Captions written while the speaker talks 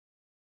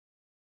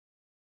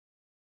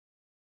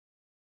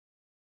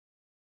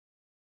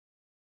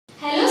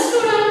Hello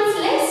students,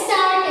 let's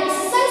start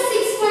exercise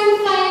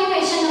 6.5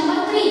 question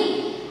number 3.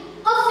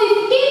 A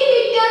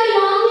 15-meter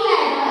long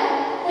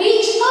ladder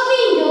reached a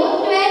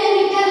window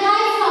 12-meter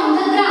high from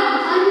the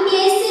ground and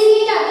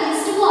placing it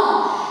against the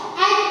wall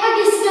at a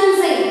distance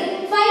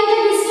A. Find the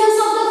distance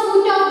of the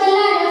foot of the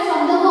ladder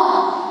from the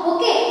wall.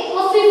 Okay,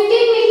 a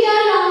 15-meter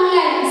long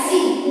ladder.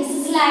 See, this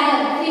is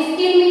ladder.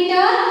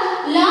 15-meter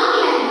long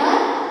ladder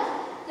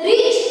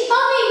reached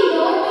a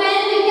window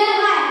 12-meter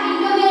high.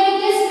 Window where it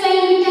is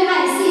 12-meter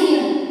high. See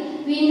here.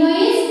 Window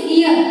is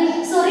here.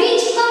 So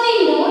reach a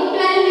window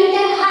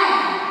 12-meter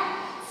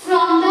high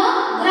from the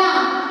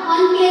ground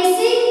on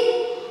placing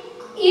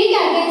it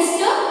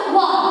against a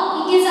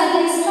wall. It is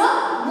against a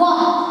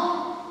wall.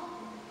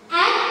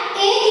 At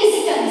a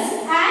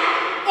distance. At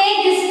a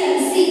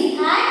distance. See,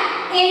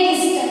 at a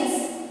distance.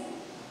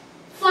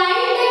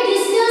 Find the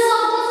distance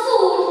of the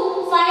foot.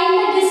 Find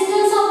the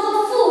distance of the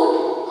foot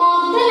of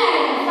the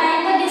ladder. Find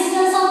the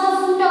distance of the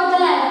foot of the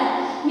ladder.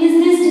 Means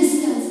this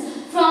distance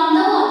from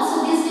the wall.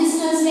 So this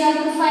distance we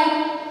have to find.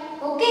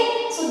 Okay.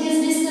 So this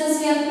distance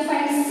we have to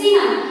find. See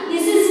now.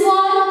 This is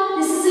wall.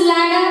 This is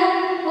ladder.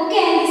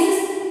 Okay. And this is,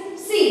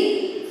 see.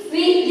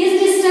 This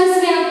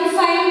distance we have to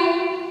find.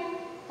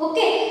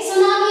 Okay. So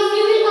now if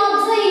you will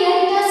observe here,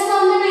 it has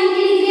formed the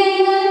 90-degree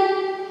angle.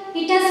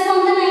 It has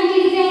formed the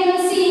 90-degree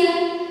angle. See here.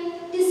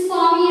 It is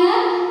formed here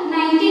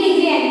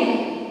 90-degree angle.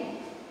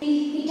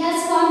 It has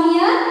formed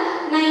here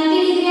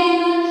 90-degree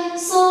angle.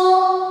 So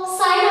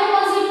side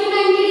opposite to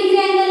 90-degree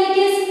angle, it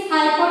is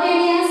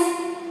hypotenuse.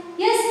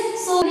 Yes.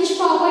 So which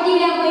property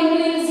we are going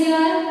to use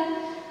here?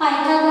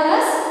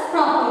 Pythagoras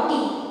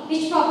property.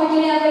 Which property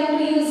we are going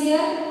to use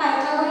here?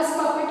 Pythagoras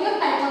property or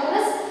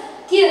Pythagoras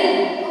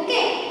theorem.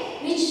 Okay.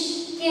 Which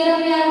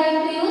theorem we are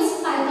going to use?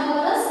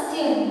 Pythagoras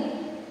theorem.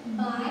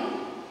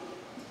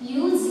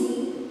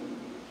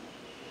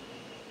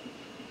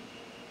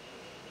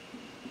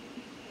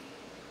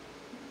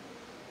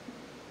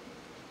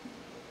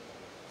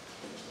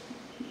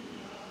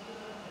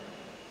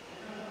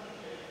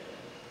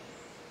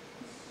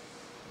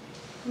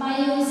 By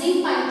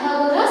using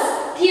Pythagoras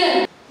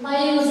theorem.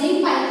 By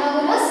using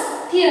Pythagoras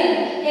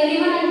theorem.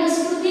 Everyone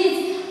understood this?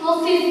 A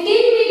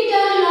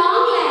 15-meter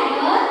long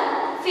ladder.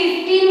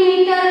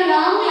 15-meter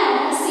long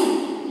ladder.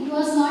 See, it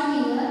was not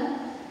here.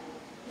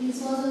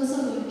 This was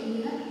also not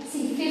here.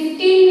 See,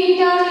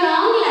 15-meter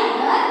long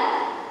ladder.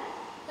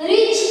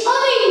 Reach a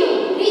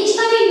window. Reach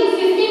a window.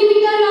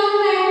 15-meter long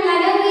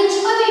ladder. Reach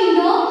a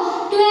window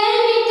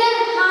 12-meter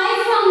high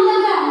from the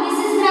ground. This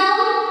is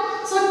ground.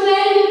 So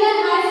 12-meter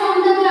high from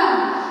the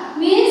ground.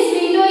 Means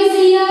window is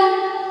here.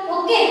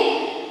 Okay.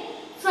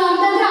 From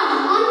the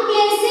ground. On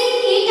placing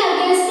it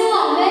against the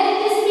wall. Where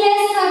it is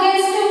placed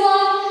against the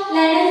wall.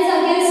 Ladder is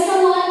against the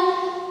wall.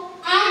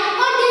 At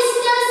a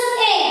distance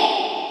A.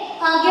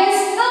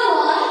 Against the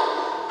wall.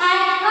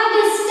 At a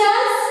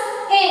distance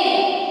A.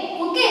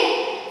 Okay.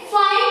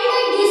 Find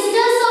the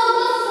distance of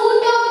the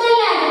foot of the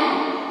ladder.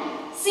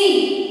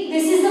 See.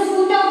 This is the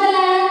foot of the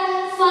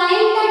ladder.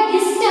 Find the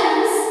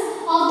distance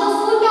of the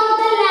foot of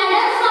the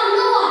ladder from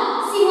the wall.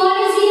 See, wall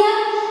is here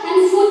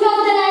and foot of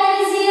the ladder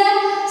is here.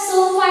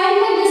 So find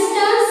the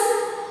distance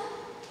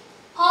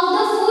of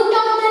the foot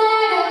of the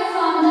ladder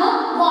from the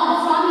wall.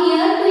 From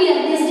here to here.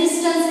 This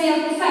distance we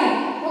have to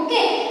find.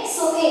 Okay.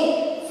 So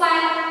A.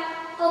 Find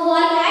a wall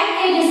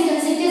at a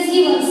distance. It is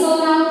given. So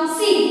now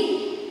see.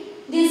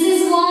 This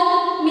is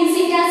wall. Means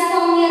it has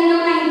formed here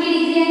now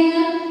 90-degree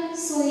angle.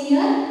 So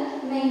here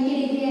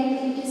 90-degree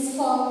angle it is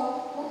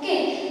formed.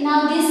 Okay.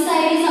 Now this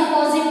side is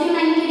opposite to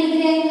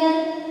 90-degree angle.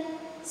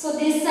 So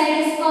this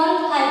side is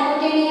called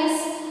hypotenuse.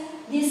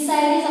 This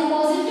side is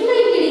opposite to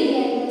 90-degree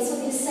angle. So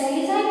this side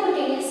is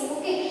hypotenuse.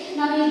 Okay.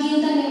 Now we will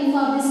give the name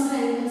for this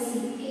triangle. See.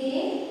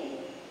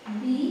 A,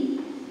 B,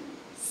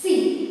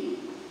 C.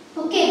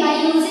 Okay. By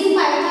using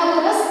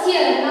Pythagoras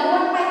theorem. Now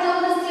what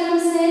Pythagoras theorem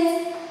says?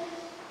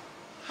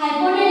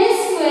 Hypotenuse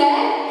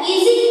square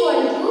is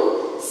equal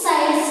to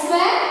side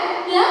square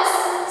plus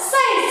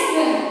side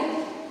square.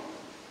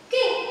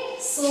 Okay.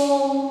 So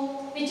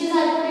which is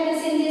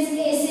hypotenuse in this?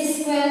 AC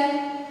square.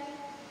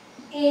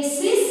 AC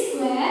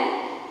square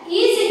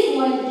is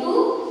equal to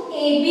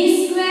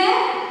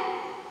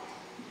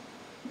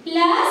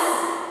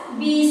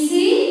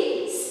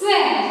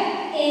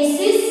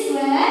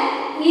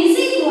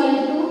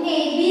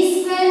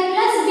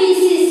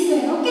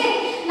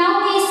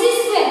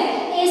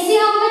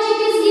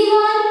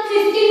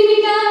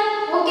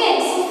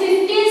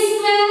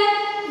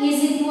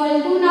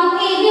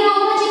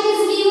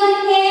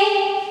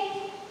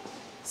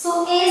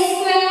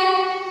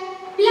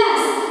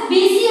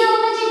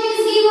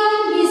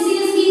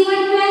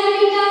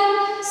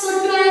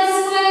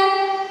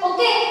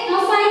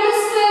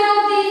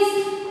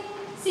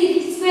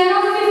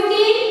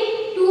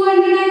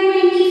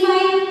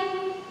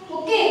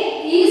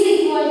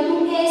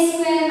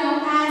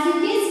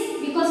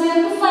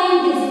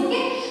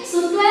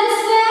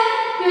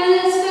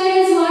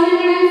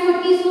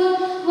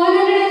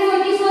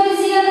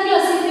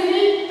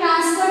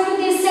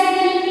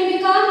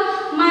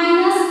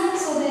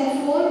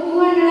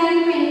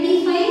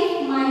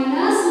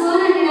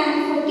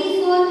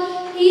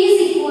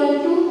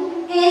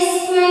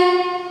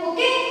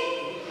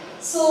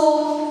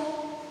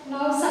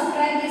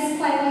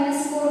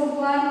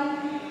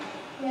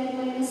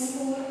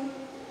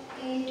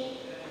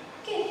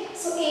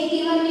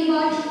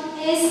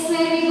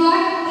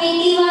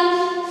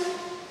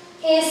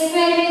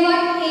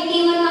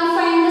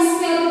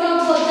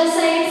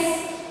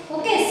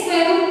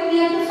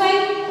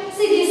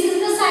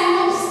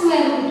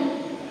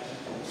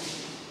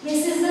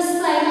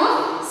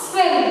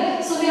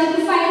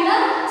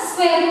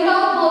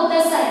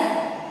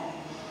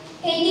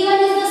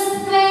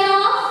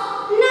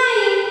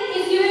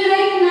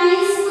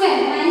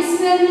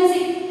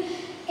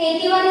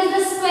 81 is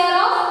the square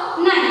of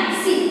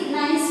 9. See,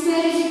 9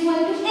 square is equal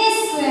to a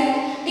square.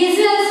 This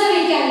is also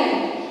we can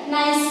write.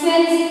 9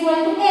 square is equal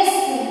to a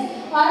square.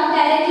 Or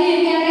directly you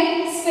can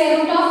write square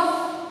root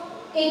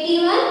of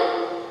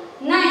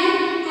 81, 9,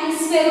 and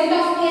square root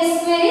of a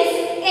square is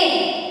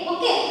a.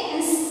 Okay,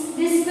 and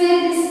this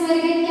square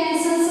get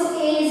cancelled, so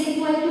a is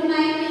equal to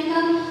 9 will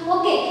come.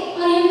 Okay,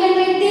 or you can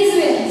write this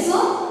way. So,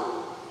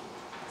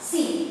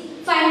 see,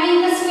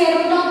 finding the square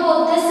root of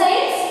both the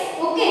sides.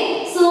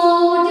 Okay, so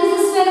what is the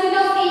square root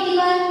of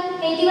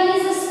 81? 81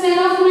 is the square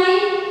of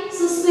 9.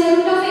 So, square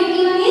root of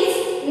 81 is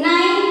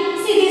 9.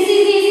 See, this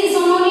is easy, so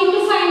no need to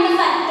find the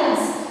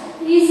factors.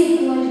 Is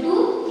equal to,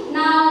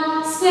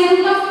 now square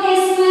root of a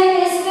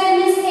square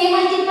means a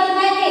multiplied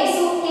by a,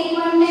 so 8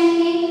 1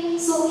 10 8,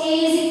 so a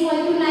is equal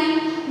to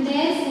 9,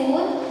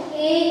 therefore a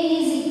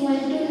is equal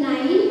to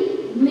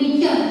 9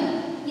 meter.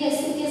 Yes,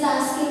 it is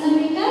asking the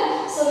meter,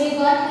 so we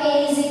got a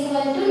is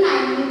equal to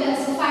 9 meters.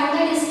 So find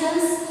the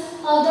distance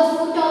of the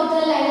foot of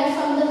the ladder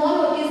from the wall.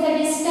 What is the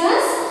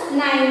distance?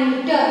 9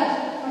 meter.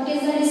 What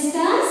is the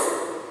distance?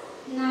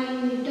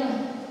 9 meter.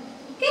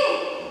 Okay.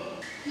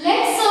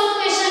 Let's solve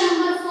question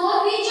number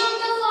 4. Which of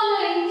the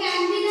following can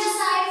be the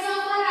sides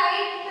of a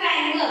right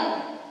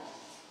triangle?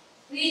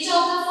 Which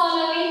of the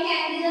following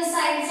can be the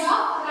sides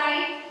of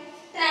right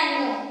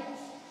triangle?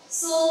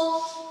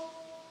 So,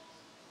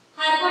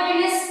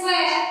 hypotenuse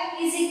square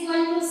is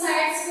equal to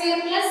side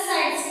square plus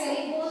side square.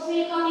 If both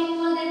will come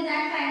equal, then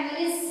that triangle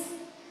is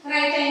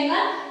right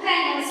angle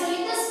triangle. So,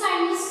 let us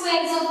find the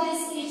squares of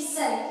this each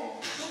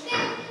side. Okay.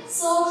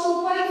 So,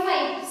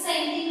 2.5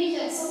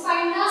 centimeter. So,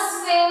 find the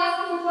square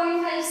of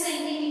 2.5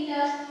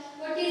 centimeter.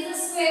 What is the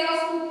square of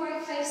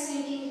 2.5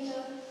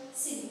 centimeter?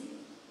 See,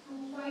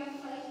 2.5.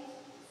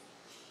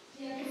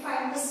 We have to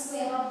find the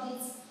square of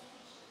this.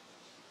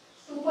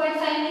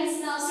 2.5 means,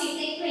 now see,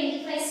 take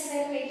 25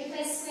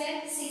 square,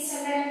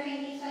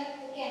 625.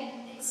 We can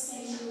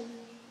explain you.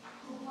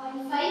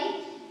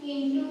 2.5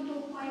 into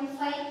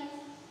 2.5.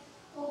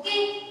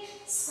 Okay.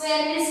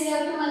 Square means we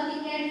have to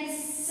multiply this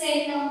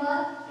same number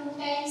 2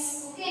 times.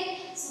 Okay.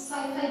 So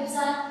 5 5s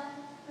are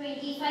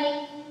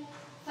 25.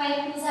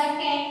 5 2s are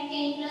 10.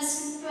 10 plus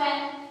 2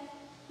 12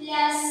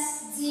 plus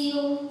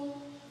 0.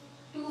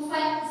 2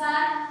 5s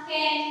are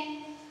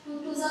 10. 2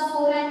 2s are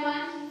 4 and 1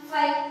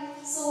 5.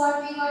 So what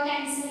we got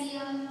answer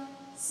here?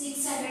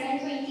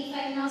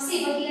 625. Now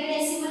see, but here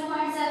decimal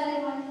points are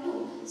there 1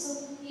 2. So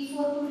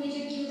before 2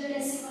 digit give the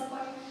decimal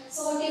point.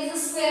 So what is the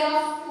square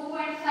of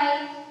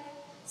 2.5?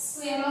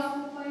 Square of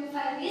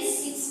 2.5 is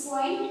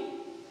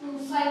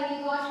 6.25 we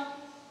got.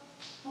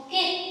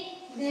 Okay.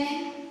 Then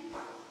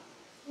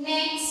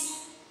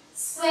next,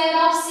 square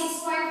of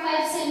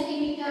 6.5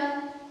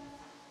 centimeter.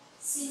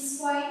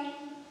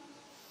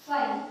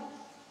 6.5.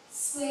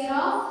 Square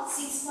of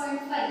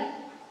 6.5.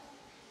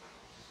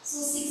 So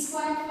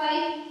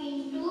 6.5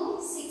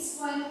 into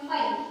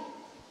 6.5.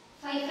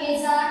 5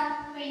 5s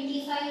are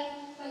 25.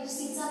 5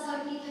 6 are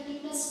 30. 30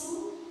 plus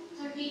 2,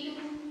 32.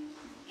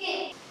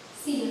 Okay.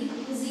 See,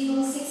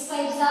 0, 6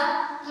 5s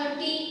are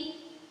 30.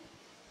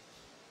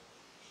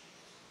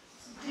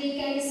 3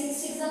 carry 6,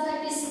 6 are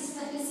 36.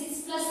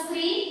 36 plus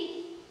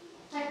 3,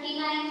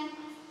 39.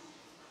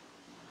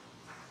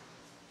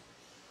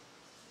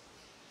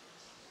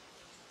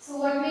 So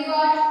what we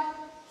got?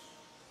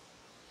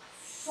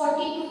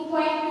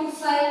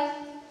 42.25.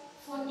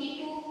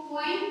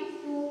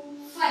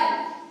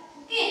 42.25.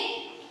 Okay.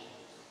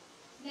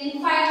 Then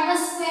find the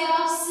square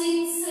of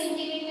 6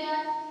 centimeter.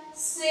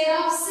 Square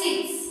of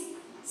 6.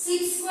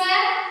 6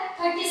 square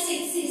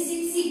 36. See, 6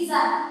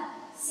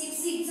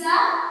 6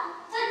 are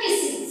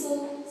 36. So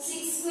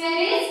 6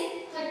 square is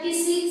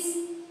 36.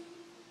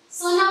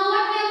 So now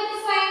what we have to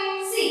find?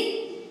 See,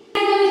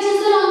 which is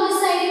the longest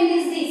side in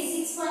this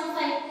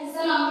 6.5 is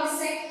the longest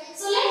side.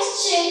 So let's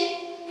check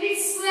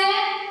its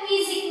square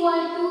is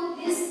equal to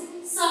this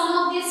sum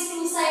of these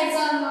two sides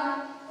or not.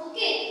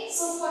 Okay.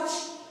 So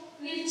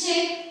we'll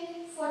check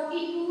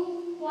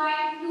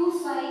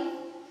 42.25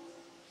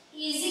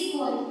 is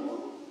equal to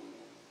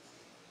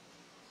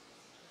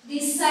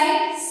this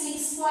side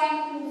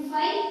 6.25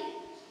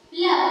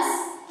 plus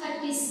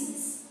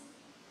 36.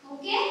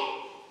 Okay.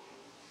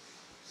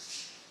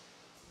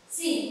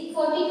 See,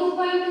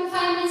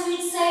 42.25 means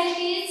which side it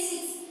is?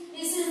 6.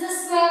 This is the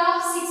square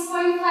of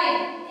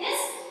 6.5. Yes.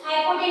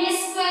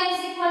 Hypotenuse square is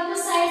equal to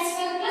side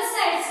square plus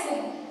side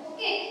square.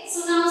 Okay. So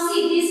now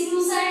see, these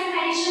two sides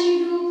addition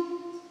into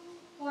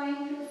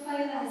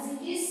 0.25 as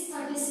it is.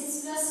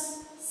 36 plus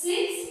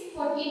 6,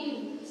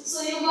 42.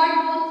 So you got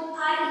both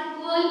are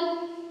equal.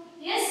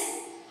 Yes.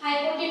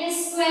 Hypotenuse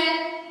square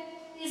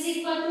is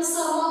equal to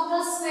sum of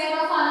the square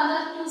of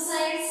another two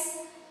sides.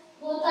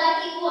 Both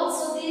are equal.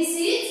 So this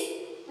is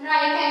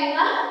right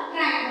angle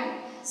triangle.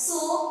 So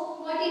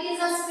what it is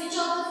as which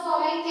of the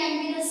following can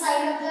be the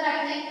side of the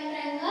right angle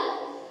triangle?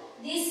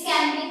 This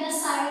can be the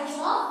sides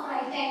of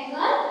right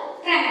angle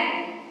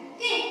triangle.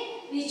 Okay.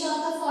 Which of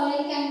the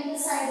following can be the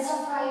sides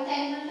of right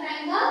angle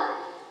triangle?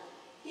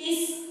 This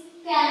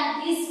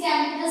can be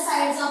the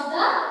sides of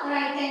the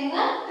right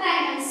angle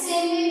triangle.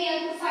 Same way we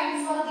have to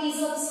find for these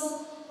these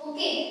also.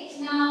 Okay,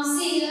 now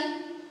see here.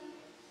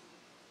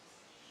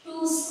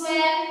 2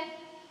 square,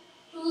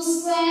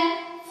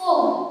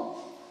 4.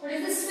 What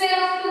is the square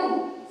of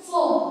 2?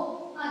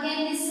 4.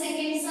 Again this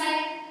second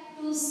side,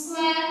 2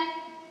 square,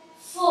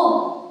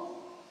 4.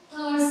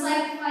 Third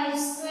side, 5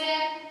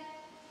 square,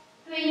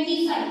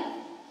 25.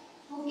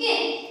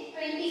 Okay,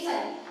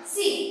 25.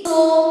 See,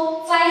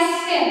 so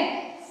 5 square.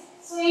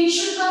 So it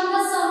should come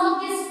the sum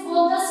of this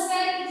both the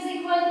square is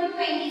equal to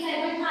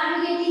 25. But are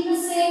you getting the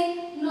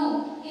same?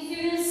 No. If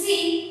you will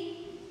see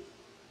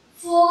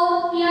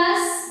 4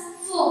 plus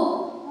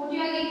 4, what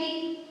you are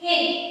getting?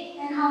 8.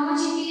 And how much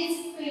it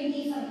is?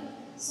 25.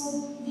 So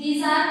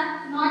these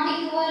are not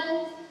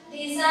equal.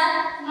 These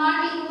are not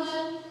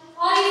equal.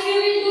 Or if you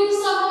will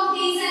do sum of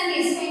these and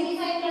this,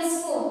 25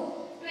 plus 4,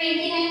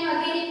 29,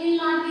 again it will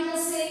not be the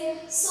same.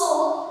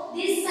 So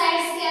these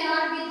sides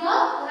cannot be the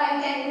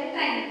right angle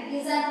triangle.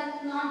 These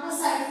are not the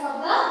side for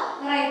the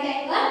right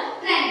angle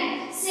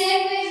triangle.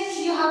 Same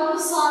way you have to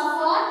solve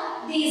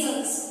for these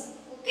also.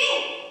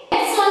 Okay.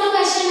 Let's solve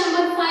question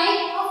number 5.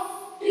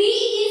 A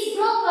tree is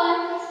broken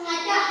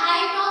at a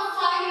height of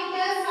 5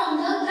 meters from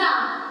the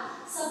ground.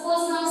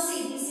 Suppose now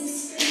see, this is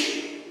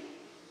tree.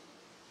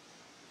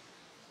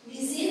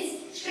 This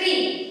is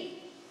tree.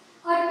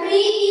 A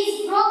tree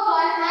is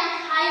broken at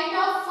height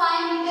of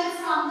 5 meters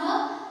from the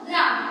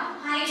ground.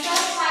 Height of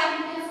 5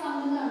 meters from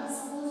the ground.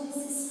 Suppose this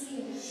is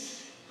tree.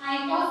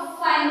 Height of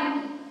 5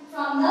 meters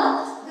from the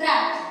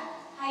ground.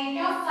 Height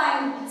of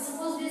 5 meters.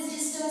 Suppose this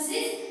distance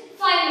is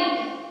 5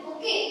 meters.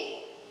 Okay.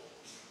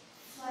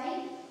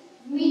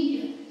 5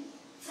 meters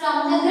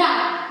from the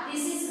ground.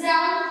 This is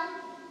ground.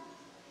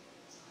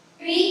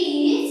 A tree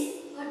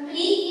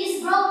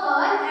is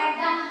broken at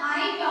the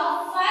height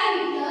of 5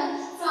 meters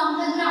from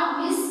the ground.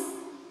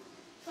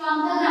 From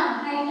the ground,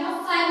 height of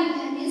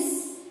 5 meters.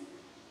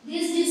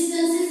 This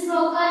distance is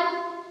broken.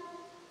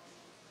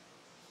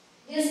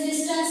 This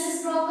distance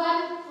is broken.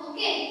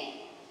 Okay.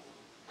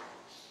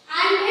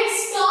 And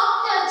its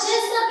top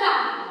touches the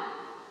ground.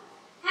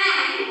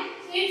 And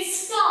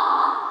its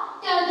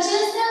top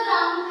touches the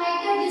ground at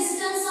a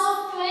distance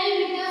of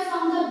 12 meters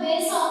from the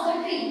base of the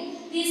tree.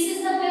 This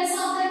is the base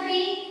of the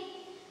tree.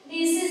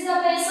 This is the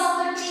base of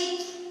the tree.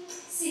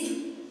 See,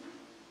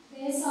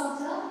 base of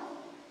the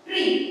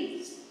tree.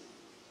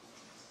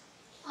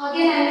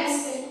 Again I will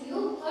explain to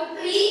you. A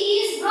tree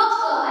is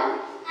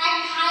broken at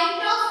height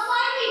of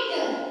 5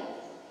 meters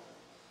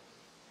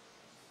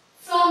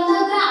from the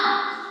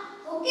ground.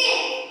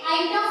 Okay,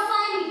 height of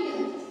 5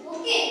 meters.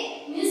 Okay,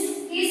 means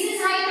this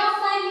is height of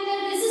 5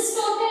 meters. This is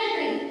total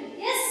tree.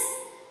 Yes,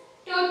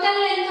 total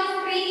length of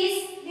tree is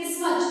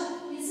this much.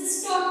 This is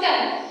total.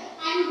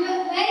 And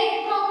where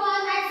it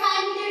broken at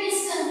 5 meter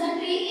distance, the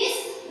tree is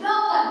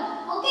broken.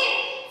 Okay,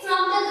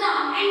 from the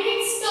ground, and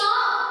its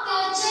top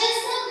touches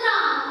the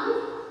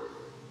ground.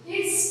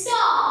 Its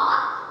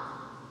top,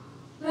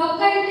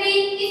 broken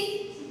tree. If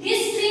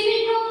this tree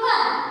will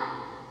broken,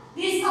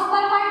 this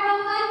upper part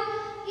broken.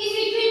 If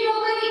it will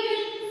broken, it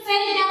will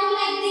fell down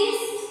like this.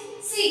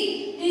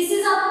 See, this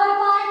is upper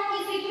part.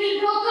 If it will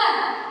broken,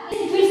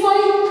 it will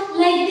fall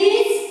like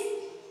this.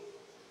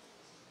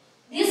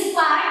 This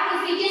part,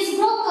 if it is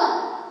broken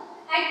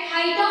at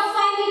height of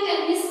 5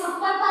 meters, this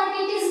upper part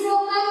it is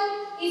broken.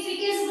 If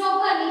it is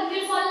broken, it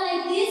will fall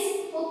like this.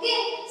 Okay,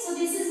 so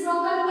this is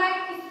broken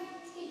part.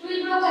 It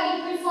will broken.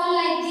 It will fall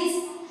like this.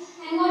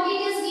 And what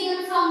it is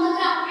given from the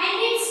ground, and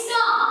its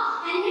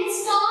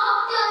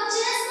top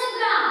touches the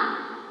ground.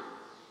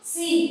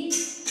 See,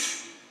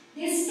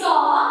 this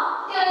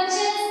top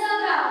touches the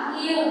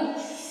ground here.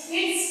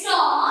 Its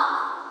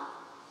top,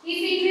 if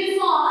it will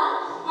fall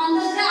on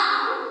the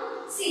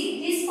ground,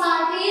 see, this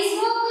part is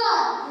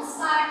broken. This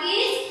part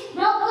is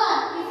broken.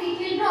 If it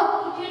will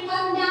broke, it will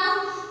come down.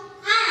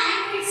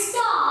 And its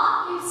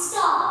top, this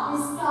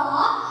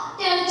top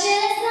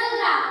touches the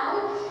ground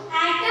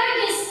at a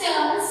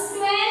distance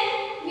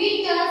 12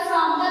 meters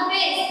from the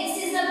base. This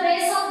is the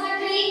base of the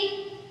tree.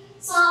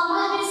 So how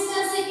much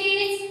distance it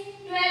is?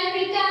 12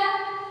 meters.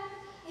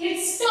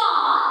 Its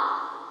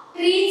top,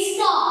 tree's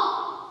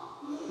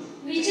top.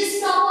 Which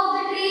is top of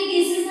the tree?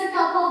 This is the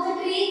top of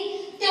the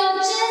tree.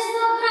 Touches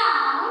the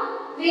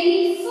ground. When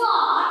it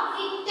falls,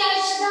 it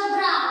touches the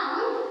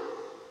ground.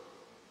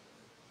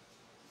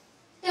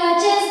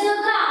 Touches the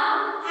ground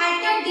at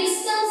a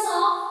distance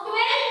of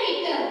 12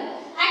 meters.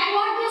 At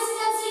what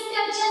distance it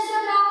touches the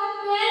ground?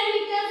 12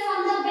 meters from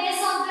the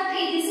base of the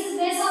tree. This is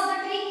base of the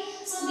tree.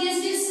 So this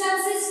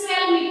distance is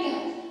 12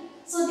 meters.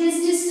 So this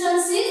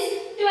distance is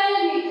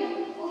 12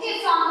 meters. Okay,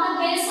 from the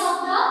base of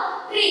the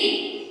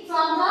tree.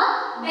 From the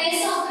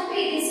base of the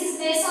tree. This is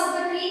base of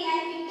the tree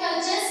and it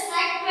touches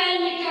at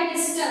 12 meter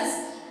distance.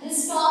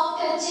 This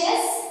top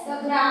touches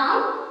the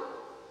ground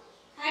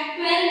at 12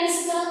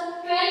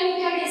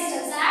 meter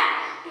distance. At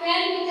 12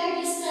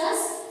 meter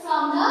distance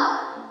from the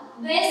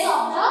base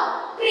of the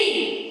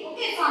tree.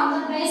 Okay, from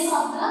the base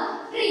of the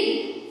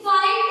tree.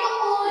 Find the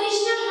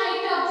original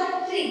height of the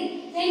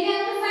tree. Then we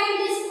have to find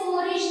this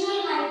original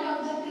height of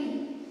the tree.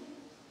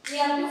 We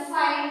have to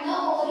find the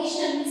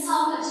original, means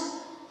how much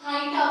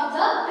height of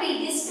the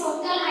tree. This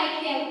total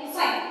height we have to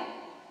find.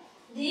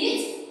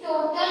 This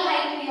total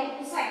height we have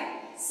to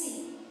find.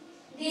 See,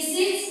 this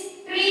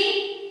is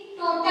tree,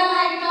 total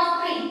height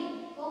of tree.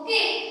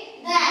 Okay,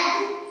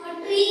 then a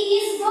tree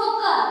is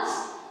broken.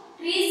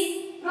 Tree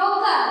is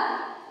broken.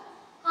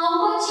 How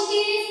much it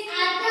is?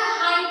 At the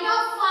height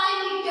of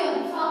 5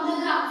 meter from the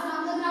ground. From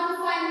the ground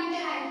 5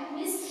 meter height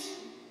means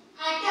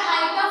at the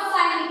height of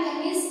 5 meter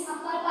means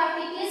upper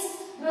part it is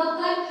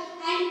broken,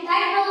 and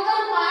that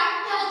broken part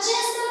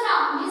touches the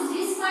ground means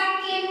this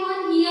part came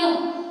on here.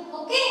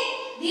 Okay,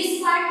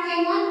 this part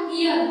came on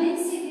here.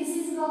 This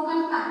is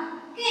broken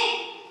part. Okay,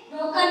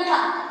 broken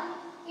part.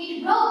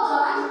 It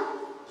broken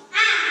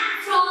and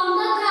from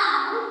the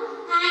ground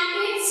and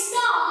its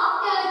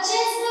top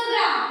touches the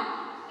ground.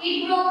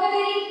 It broken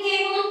and it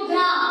came on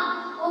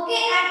ground.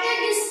 Okay, at a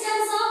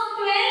distance of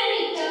 12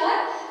 meter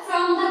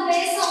from the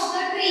base of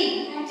the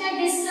tree. At a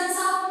distance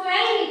of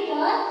 12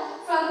 meter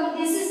from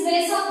this is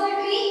base of the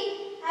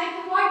tree.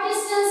 At what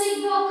distance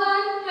it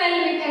broken?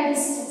 12 meter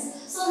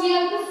distance. So we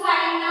have to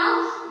find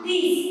now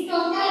this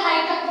total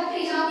height of the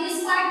tree. Now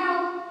this part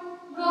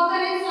broken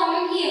and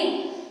fallen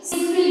here. So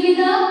it will be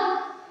the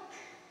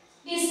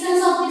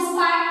distance of this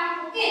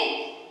part. Okay.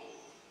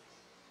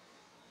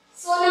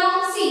 So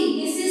now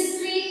see, this is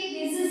tree,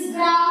 this is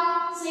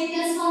ground. So it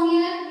has come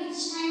here,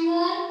 which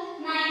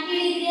angle? 90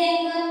 degree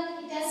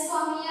angle. It has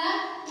come here,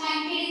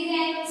 90 degree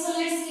angle. So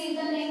let's give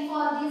the name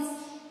for this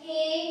A,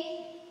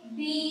 B,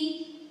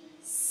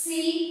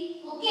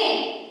 C. Okay,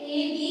 A,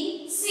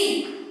 B, C.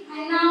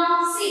 And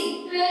now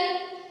see,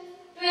 12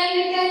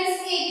 meter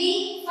is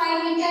AB,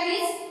 5 meter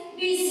is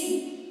BC.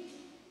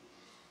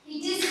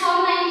 It is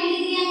called 90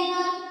 degree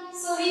angle.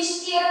 So which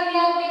theorem we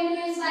are going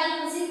to use? By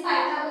using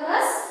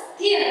Pythagoras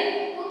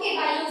theorem. Okay,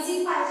 by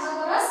using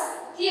Pythagoras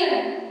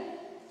theorem.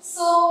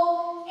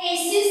 So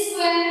AC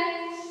square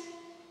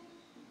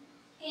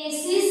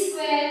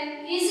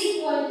is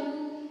equal to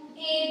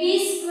AB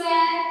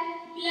square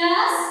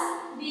plus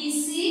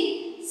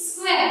BC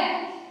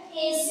square.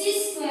 AC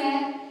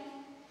square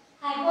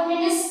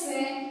hypotenuse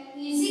square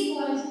is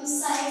equal to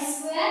side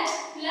square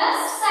plus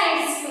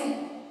side square.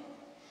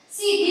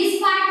 See,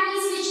 this part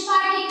is which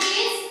part it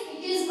is?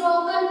 It is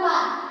broken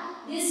part.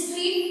 This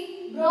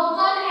tree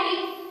broken and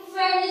it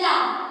fell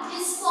down.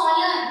 It is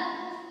fallen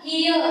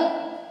here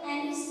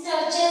and it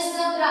touches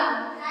the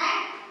ground at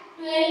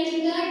 12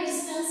 meter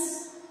distance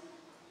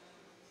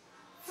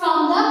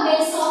from the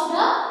base of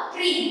the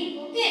tree.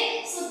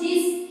 Okay, so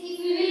this, if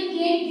we will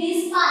get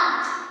this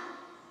part,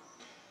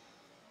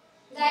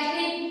 that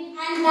will,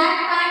 and that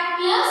part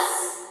plus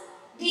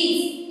this,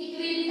 it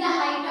will be the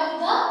height of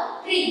the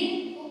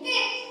tree.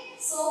 Okay,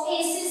 so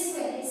AC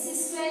square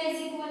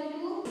is equal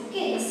to,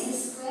 okay, AC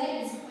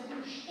square is equal to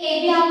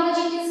AB, how much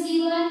it is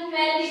given?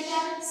 12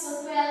 meter,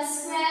 so 12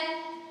 square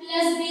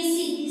plus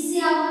BC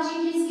how much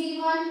it is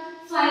given?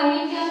 5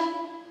 meter,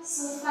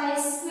 so 5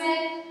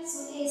 square, so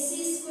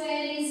AC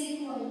square is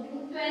equal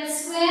to 12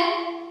 square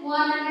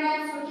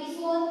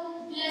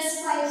 144 plus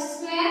 5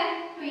 square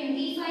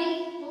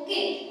 25.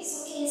 Okay,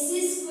 so AC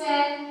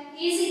square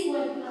is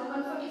equal to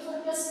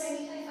 144 plus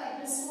 25, 5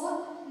 plus 4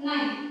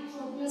 9,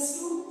 4 plus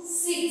 2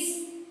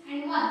 6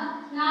 and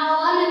 1. Now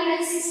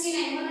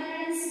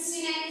 169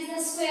 is the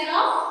square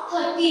of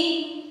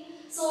 13.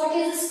 So what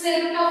is the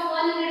square root of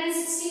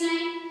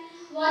 169?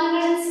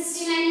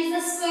 169 is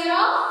the square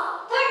of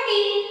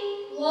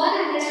 13.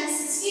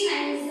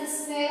 169 is the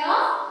square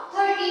of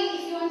 13.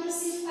 If you want to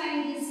see,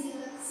 find this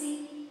here.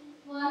 See,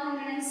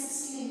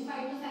 169.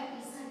 5 to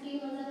factors.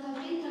 13 was a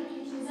 13.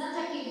 13 is a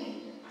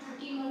 39.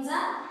 13 was a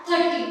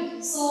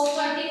 13. So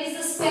 13 is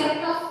the square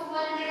root of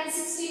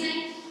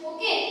 169.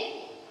 Okay.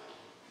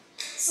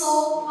 So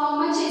how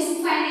much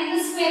is finding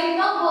the square root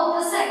of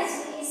both the sides?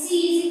 So AC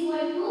is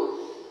equal to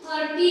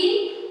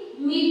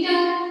 13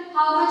 meter.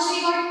 How much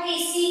we got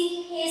AC?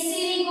 AC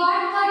we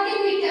got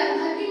 30 meter.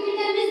 30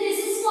 meter means this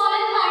is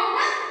fallen part,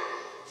 na?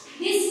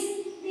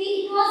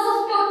 It was a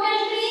total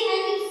tree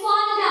and it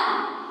fall down.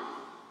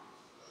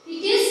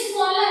 It is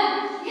fallen.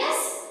 Yes?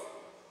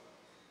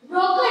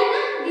 Broken,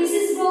 na? This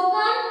is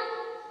broken.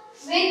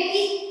 When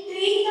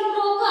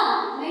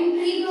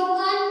tree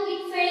broken,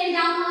 it fell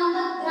down on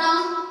the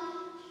ground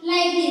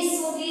like this.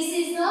 So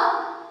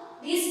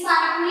this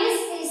part means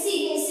AC.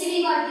 AC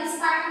we got, this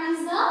part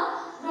means the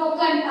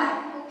broken part.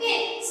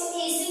 Okay, so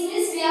AC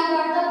means we have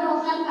got the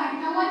broken part.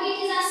 Now what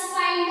it is as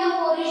find the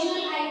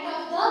original height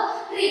of the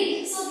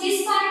tree. So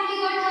this part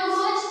we got how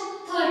much?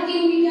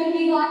 13 meter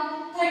we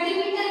got. 30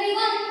 meter we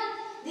got.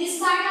 This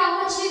part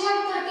how much we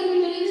got? 30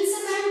 meter. You will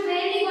say, man,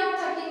 where we got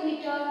 30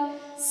 meter?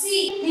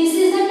 See, this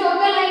is the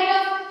total height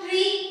of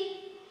tree.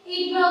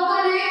 It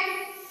broken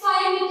at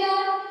 5 meter.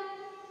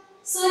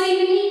 So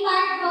remaining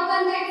part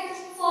broken at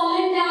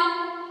fallen down.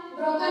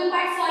 Broken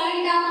part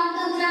fallen down on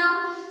the ground.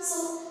 So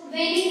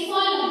when it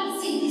fallen,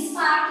 see this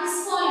part is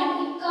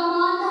fallen. It come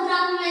on the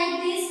ground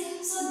like this.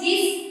 So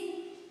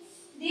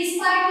this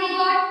part we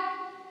got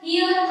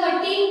here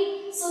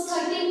 13. So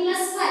 13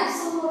 plus 5.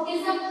 So what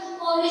is the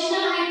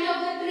original height of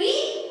the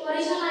tree?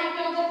 Original height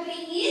of the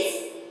tree is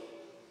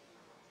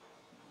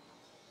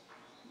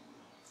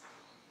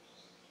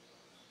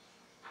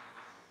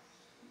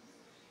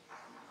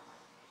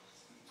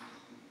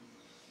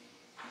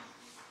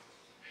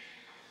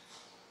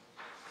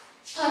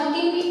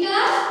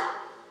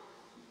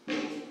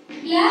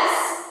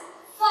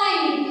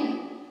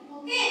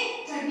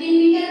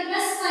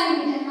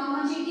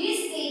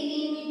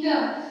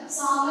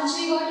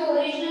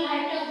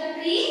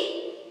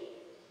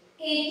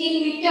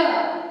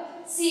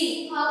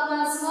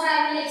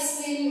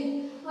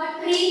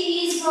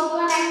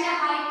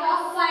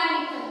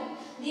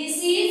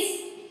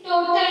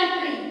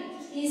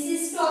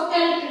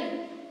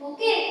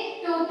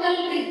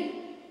total tree.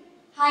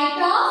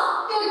 Height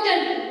of total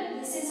tree.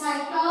 This is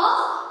height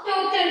of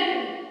total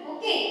tree.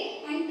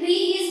 Okay. And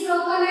tree is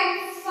broken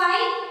at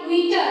 5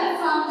 meters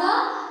from the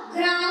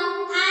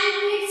ground and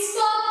its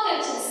top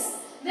touches.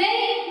 Where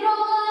it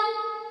broken?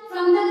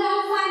 From the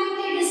ground 5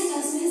 meter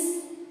distance means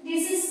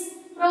this is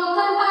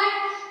broken part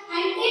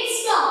and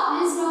its top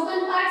means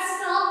broken part's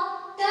top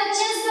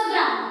touches the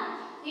ground.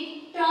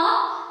 It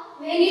top,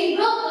 when it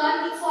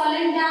broken, it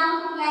fallen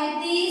down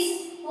like this.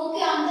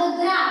 Okay, on the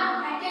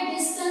ground at a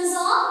distance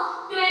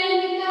of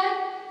 12 meter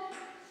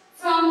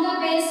from the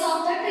base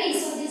of the tree.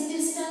 So this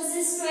distance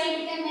is 12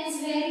 meter means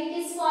where it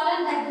is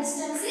fallen, that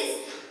distance is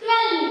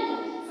 12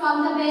 meter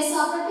from the base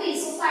of the tree.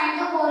 So find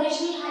the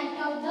original height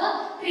of the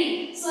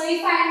tree. So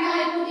we find the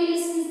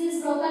hypotenuse means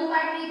this broken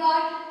part we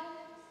got.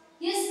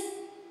 Yes,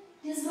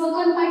 this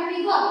broken part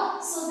we got.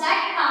 So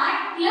that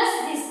part plus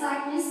this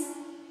part means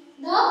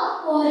the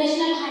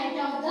original height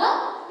of the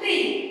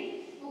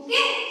tree.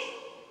 Okay.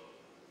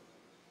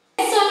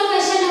 Next on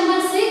question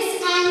number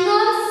 6.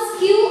 Angles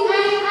Q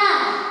and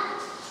R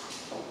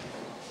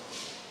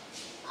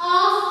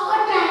of a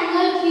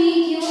triangle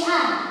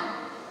PQR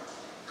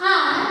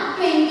are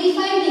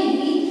 25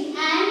 degree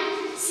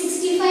and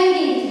 65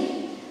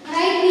 degree.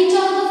 Right? Which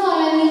of the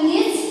following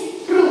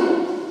is true?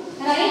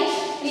 Right?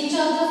 Which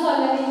of the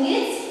following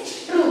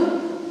is true?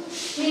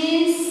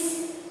 Means,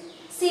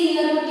 see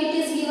here what it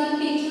is given,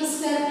 PQ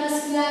square plus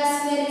QR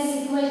square is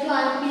equal to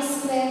RP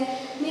square.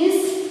 Means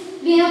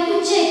we have to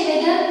check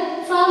whether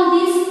from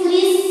these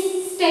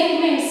 3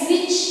 statements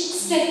which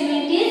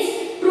statement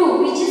is true,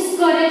 which is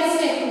correct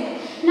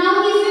statement.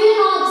 Now if we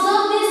will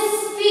observe this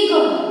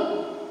figure,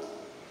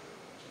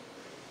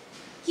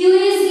 Q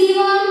is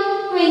given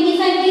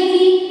 25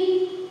 degree,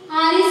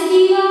 R is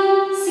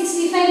given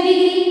 65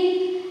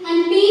 degree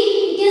and P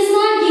it is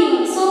not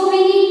given. So we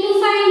need to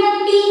find the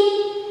P,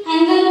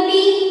 angle P.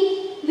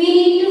 We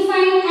need to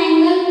find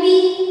angle P.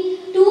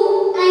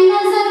 2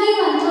 angles are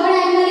given, third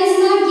angle is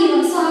not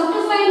given. So how to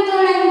find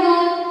third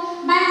angle?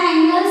 By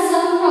angle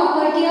sum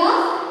property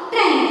of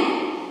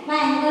triangle. By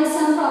angle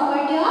sum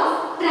property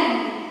of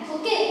triangle.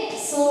 Okay,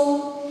 so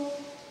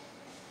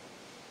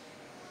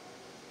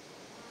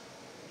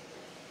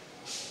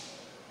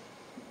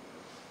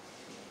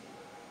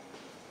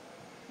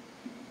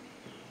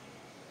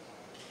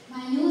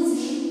by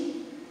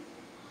using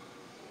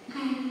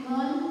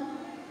angle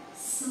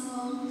sum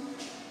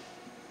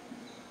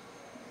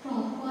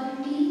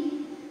property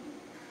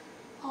of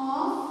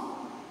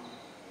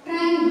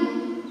triangle.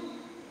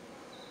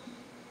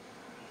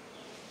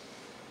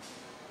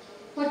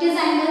 What is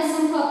angle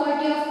sum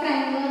property of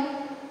triangle?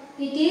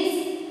 It is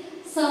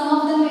sum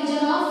of the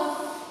measure of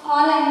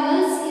all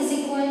angles is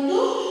equal to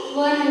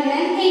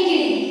 180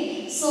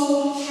 degree.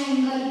 So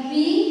angle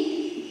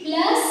P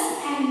plus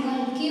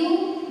angle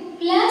Q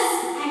plus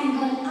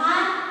angle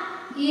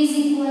R is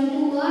equal to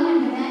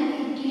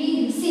 180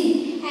 degree.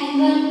 See,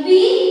 angle P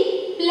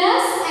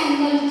plus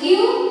angle Q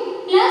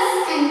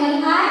plus angle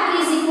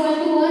R is equal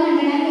to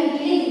 180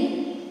 degree.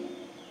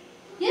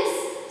 Yes,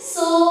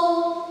 so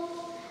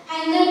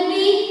angle P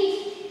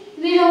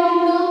we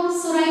don't know,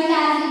 so write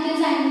as it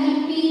is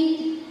angle P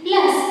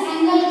plus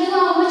angle Q,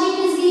 how much it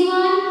is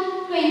given?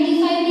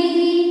 25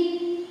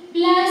 degree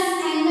plus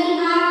angle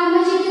R, how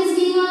much it is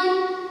given?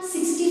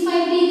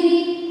 65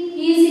 degree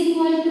is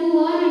equal to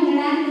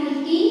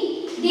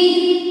 180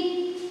 degree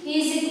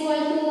is equal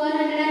to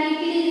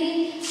 180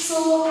 degree. So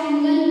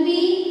angle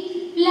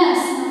P plus,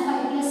 now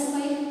 5 plus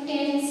 5,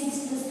 10,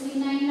 6 plus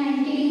 3, 9,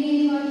 90 degree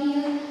we got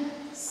here,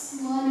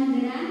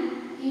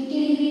 180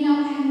 degree. Now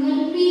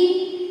angle P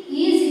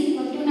is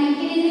equal to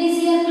 90 degrees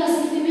here plus,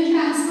 if we will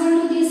transfer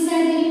to this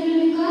side then it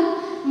will become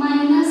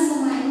minus, so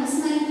minus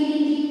 90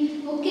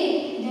 degree. Okay,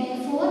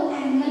 therefore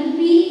angle P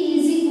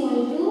is equal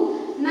to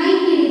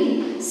 90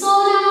 degree. So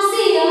now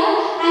see here,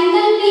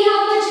 angle P how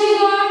much we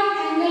got?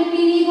 Angle P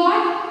we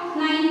got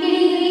 90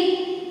 degree.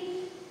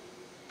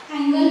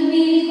 Angle P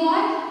we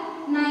got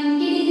 90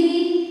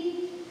 degree.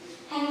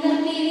 Angle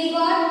P we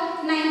got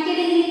 90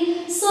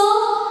 degree. So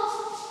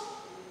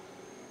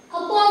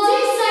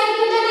opposite side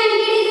to the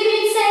 90 degree,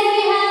 which side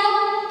we have?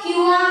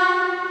 QR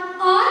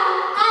or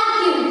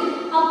RQ.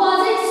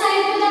 Opposite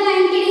side to the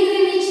 90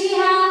 degree, which we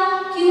have?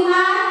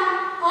 QR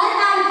or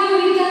RQ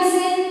we can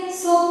say.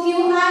 So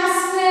QR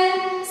square.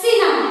 See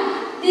now,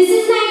 this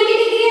is 90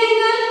 degree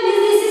angle,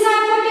 means this is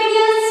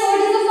hypotenuse. So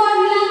what is the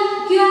formula?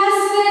 QR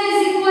square is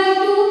equal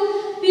to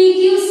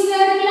PQ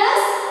square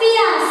plus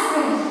PR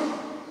square.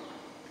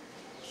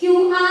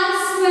 QR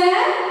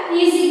square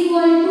is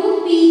equal to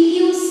PQ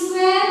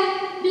square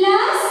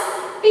plus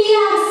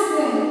PR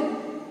square.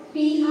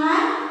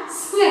 PR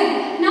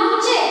square. Now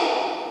check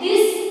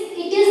this.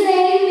 It is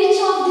there in which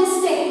of these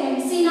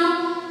statements? See now,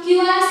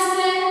 QR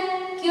square.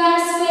 QR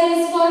square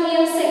is for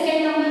here second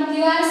number.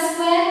 QR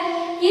square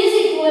is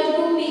equal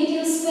to PQ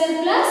square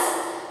plus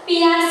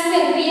PR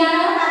square. PR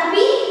or RP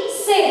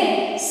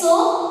same. So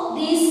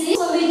this is,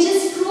 so which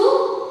is true?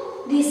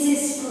 This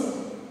is true.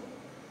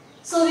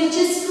 So which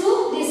is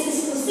true? This is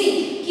true.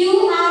 See,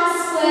 QR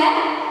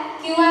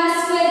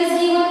square is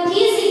given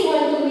is equal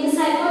to, means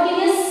hypotenuse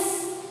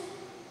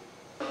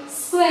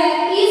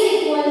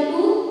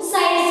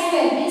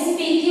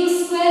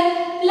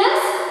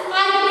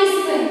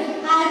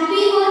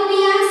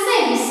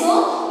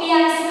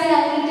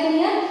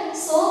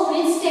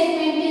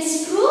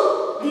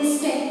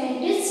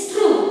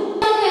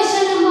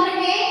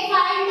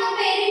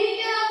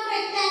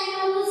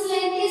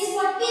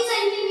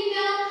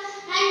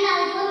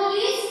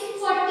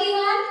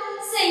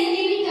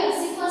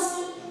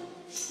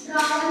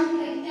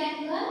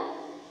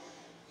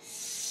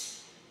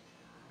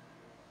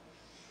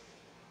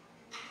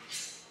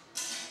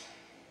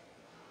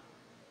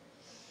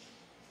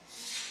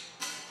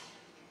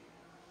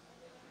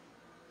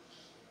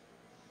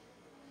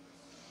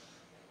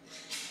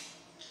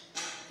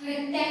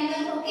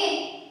rectangle. Okay,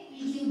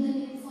 we'll give the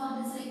name for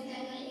this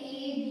rectangle A, B,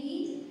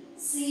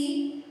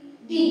 C,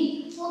 D.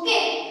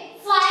 Okay,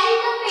 find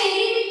the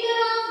perimeter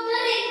of the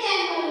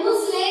rectangle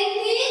whose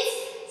length is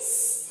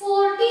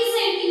 40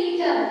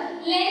 centimeter.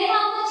 Length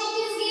how much it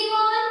is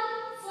given?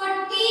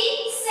 40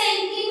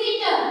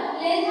 centimeter.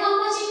 Length how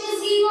much it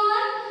is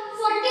given?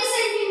 40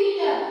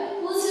 centimeter.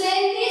 Whose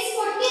length is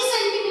 40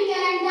 centimeter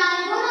and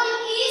diagonal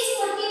is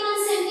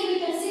 41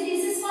 centimeter. See,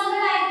 this is for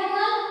the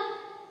diagonal.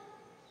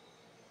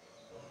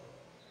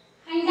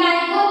 And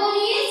diagonal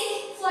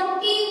is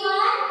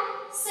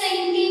 41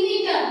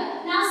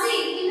 centimeter. Now see,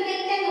 in the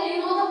rectangle, you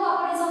know the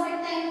properties of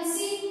rectangle.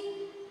 See,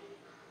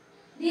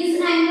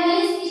 this angle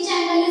is, each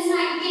angle is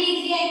 90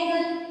 degree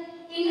angle.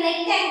 In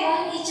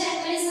rectangle, each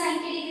angle is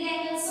 90 degree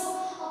angle. So,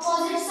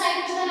 opposite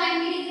side to the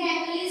 90 degree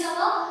angle is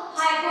our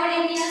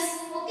hypotenuse.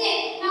 Okay.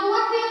 Now,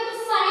 what we have to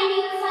find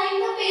here? Find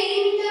the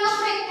perimeter of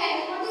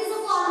rectangle. What is the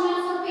formula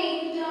for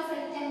perimeter of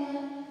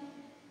rectangle?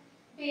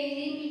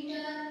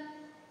 Perimeter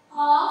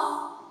of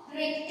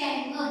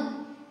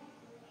rectangle.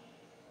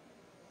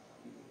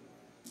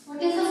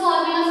 What is the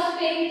formula for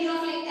perimeter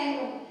of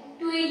rectangle?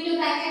 2 into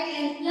bracket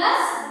length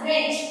plus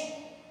breadth.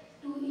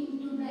 2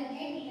 into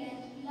bracket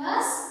length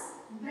plus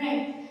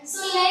breadth. So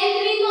length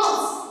we know,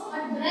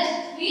 but breadth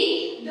we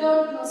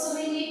don't know. So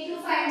we need to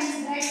find this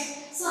breadth.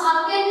 So how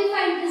can we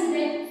find this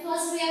breadth?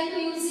 First we have to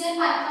use here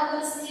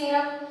Pythagoras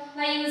theorem.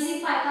 By using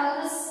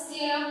Pythagoras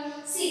theorem,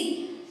 see,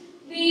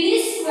 BD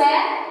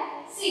square.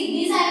 See,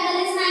 this angle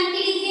is 90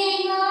 degree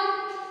angle.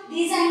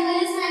 This angle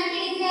is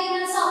 90 degree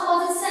angle. So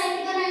opposite side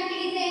to the 90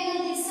 degree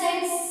angle. This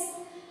side is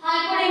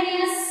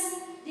hypotenuse.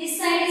 This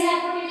side is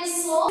hypotenuse.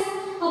 So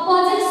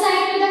opposite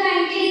side to the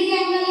 90 degree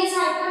angle is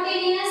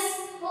hypotenuse.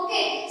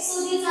 Okay. So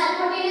this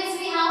hypotenuse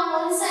we have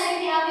one side.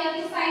 We have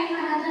to find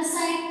another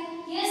side.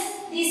 Yes.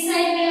 This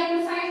side we have to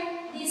find.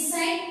 This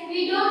side we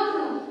don't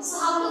know. So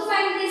how to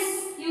find this?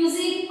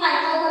 Using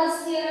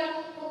Pythagoras theorem.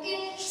 Okay.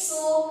 So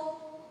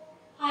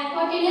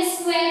hypotenuse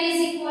square is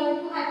equal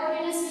to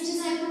hypotenuse, which is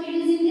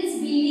hypotenuse in this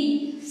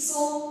BD. So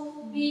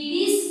BD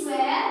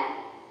square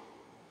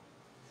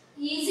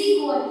is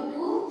equal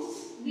to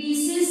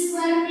BC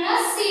square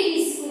plus CD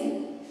square.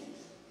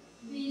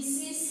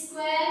 BC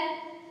square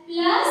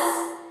plus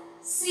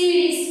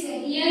CD square.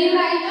 Here you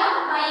write up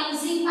by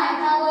using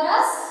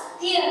Pythagoras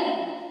theorem.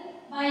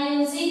 By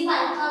using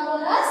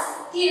Pythagoras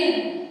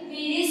theorem.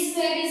 BD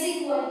square is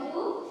equal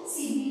to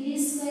BD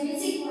square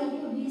is equal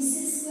to BC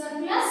square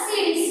plus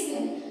CD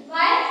square.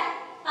 Why?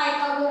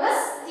 Pythagoras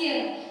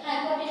theorem.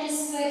 Hypotenuse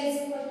square is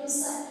equal to one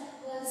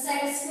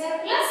side square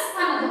plus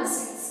another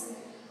side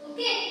square.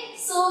 Okay.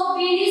 So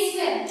BD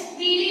square. BD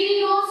we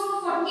know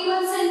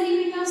 41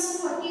 centimeters. So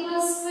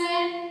 41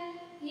 square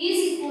is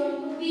equal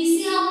to BC.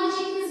 How much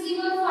it is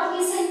given?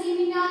 40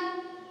 centimeter.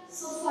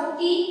 So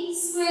 40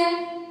 square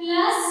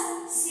plus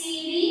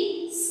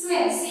CD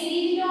square. CD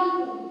we don't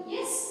know.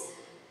 Yes.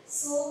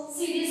 So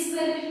CD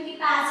square will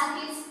keep as it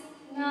is.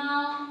 Now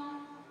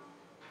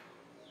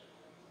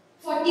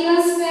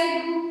 41 square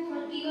do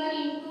 41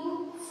 into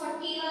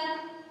 41.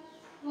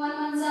 1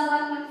 ones are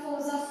 1, 1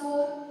 fours are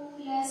 4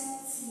 plus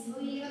 0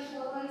 here.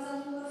 4 ones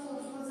are 4, 4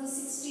 fours are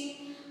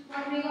 16.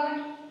 What we got?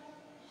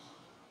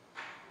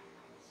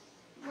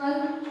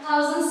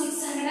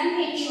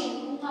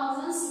 1681.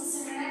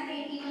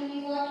 1681 we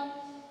got.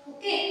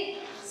 Okay.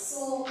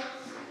 So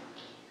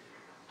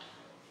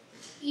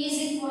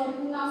is equal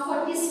to now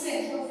 40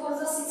 square. 4 fours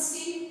are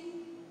 16.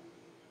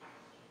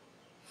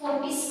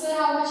 40 square,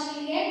 how much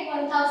we get?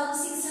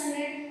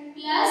 1600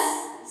 plus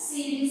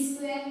CD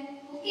square.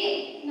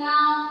 Okay.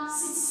 Now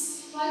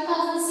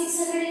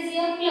 1600 is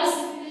here plus. If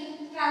we will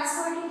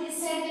transfer to this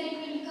side, then it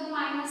will become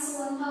minus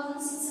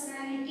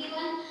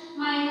 1681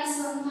 minus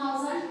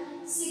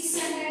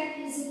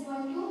 1600 is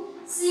equal to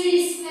CD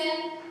square.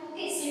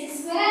 Okay. CD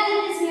square as it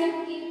is we have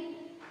to keep.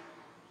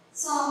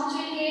 So how much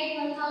we get?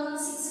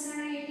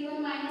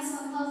 1681 minus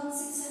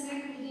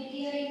 1600 we get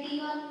here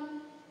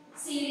 81.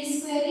 CD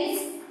square is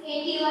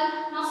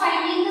 81. Now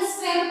finding the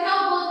square root of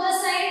both the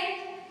sides.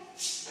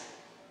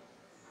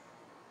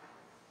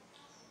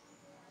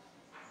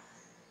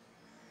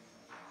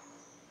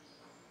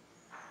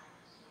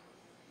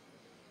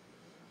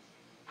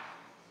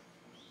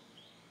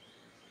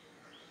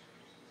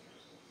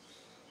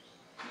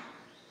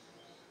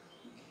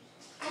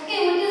 Okay,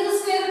 what is the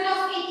square root of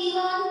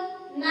 81?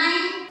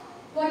 9.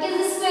 What is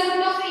the square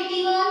root of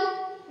 81?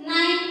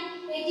 9.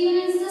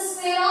 81 is the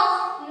square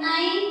of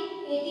 9.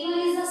 81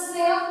 is the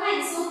square of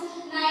 9. So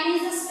 9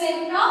 is the square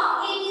root of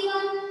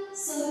 81.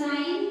 So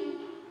 9.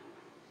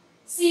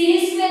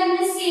 CD square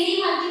means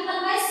CD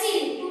multiplied by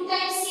CD. 2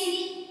 times CD.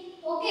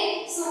 Okay.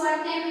 So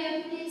 1 time we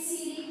have to take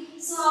CD.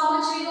 So how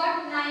much we got?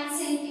 9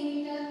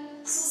 centimeter.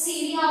 So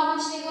CD how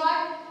much we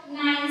got?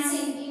 9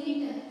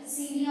 centimeter.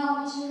 CD how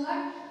much we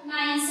got?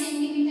 9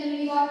 centimeter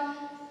we got.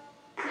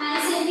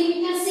 9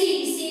 centimeter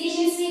CD. CD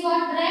means we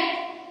got breadth.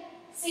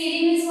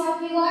 CD means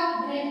what we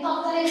got? Breadth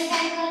of the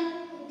rectangle.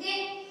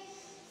 Okay.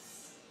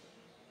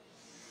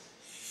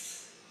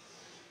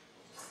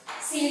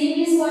 CD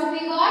means what we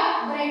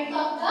got? Breadth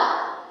of the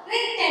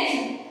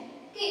rectangle.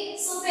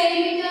 So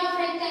perimeter of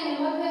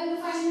rectangle. What we have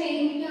to find?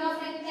 Perimeter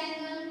of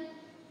rectangle.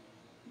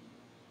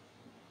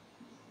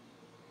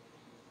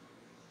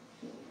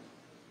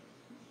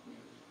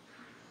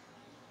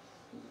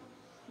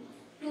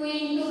 Two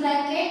into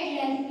bracket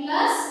length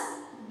plus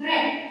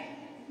breadth.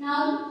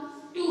 Now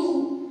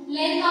 2.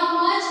 Length how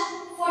much?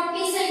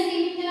 40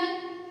 centimeter.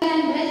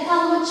 And breadth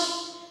how much?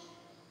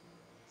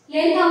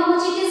 Length how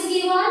much it is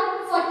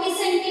given? 40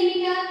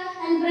 centimeter.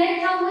 And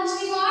breadth how much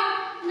we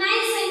got? 9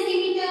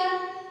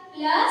 centimeter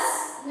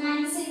plus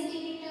 9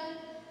 centimeter.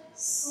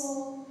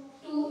 So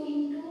 2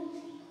 into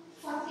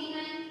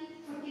 49.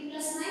 40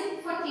 plus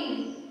 9,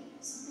 49.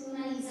 So 2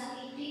 9s are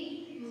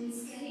 80. 1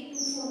 is carry. 2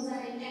 4s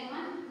are 8 and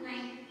 1,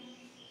 9.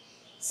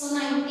 So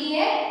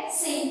 98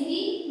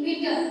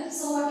 centimeter.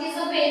 So what is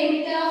the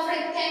perimeter of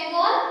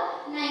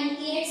rectangle?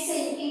 98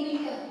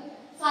 centimeter.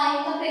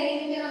 Find the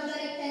perimeter of the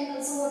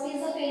rectangle. So what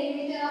is the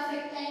perimeter of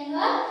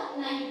rectangle?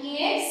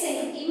 98